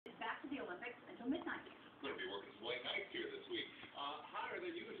until midnight. Going to be working some late nights here this week. Hotter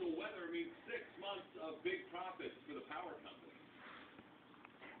than usual weather means 6 months of big profits for the power company.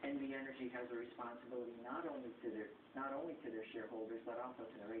 NV Energy has a responsibility not only to their shareholders, but also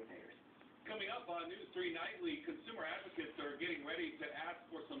to the ratepayers. Coming up on News 3 Nightly, consumer advocates are getting ready to ask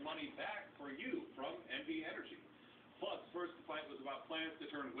for some money back for you from NV Energy. Plus, first the fight was about plans to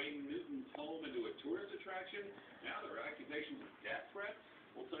turn Wayne Newton's home into a tourist attraction. Now there are accusations of death threats.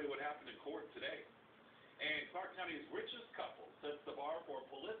 We'll tell you what happened in court today. And Clark County's richest couple sets the bar for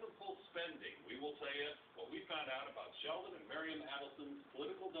political spending. We will tell you what we found out about Sheldon and Miriam Adelson's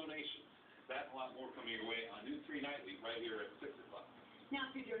political donations. That and a lot more coming your way on News 3 Nightly right here at 6 o'clock. Now,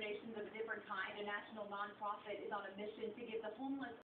 through donations of a different kind, a national nonprofit is on a mission to give the homeless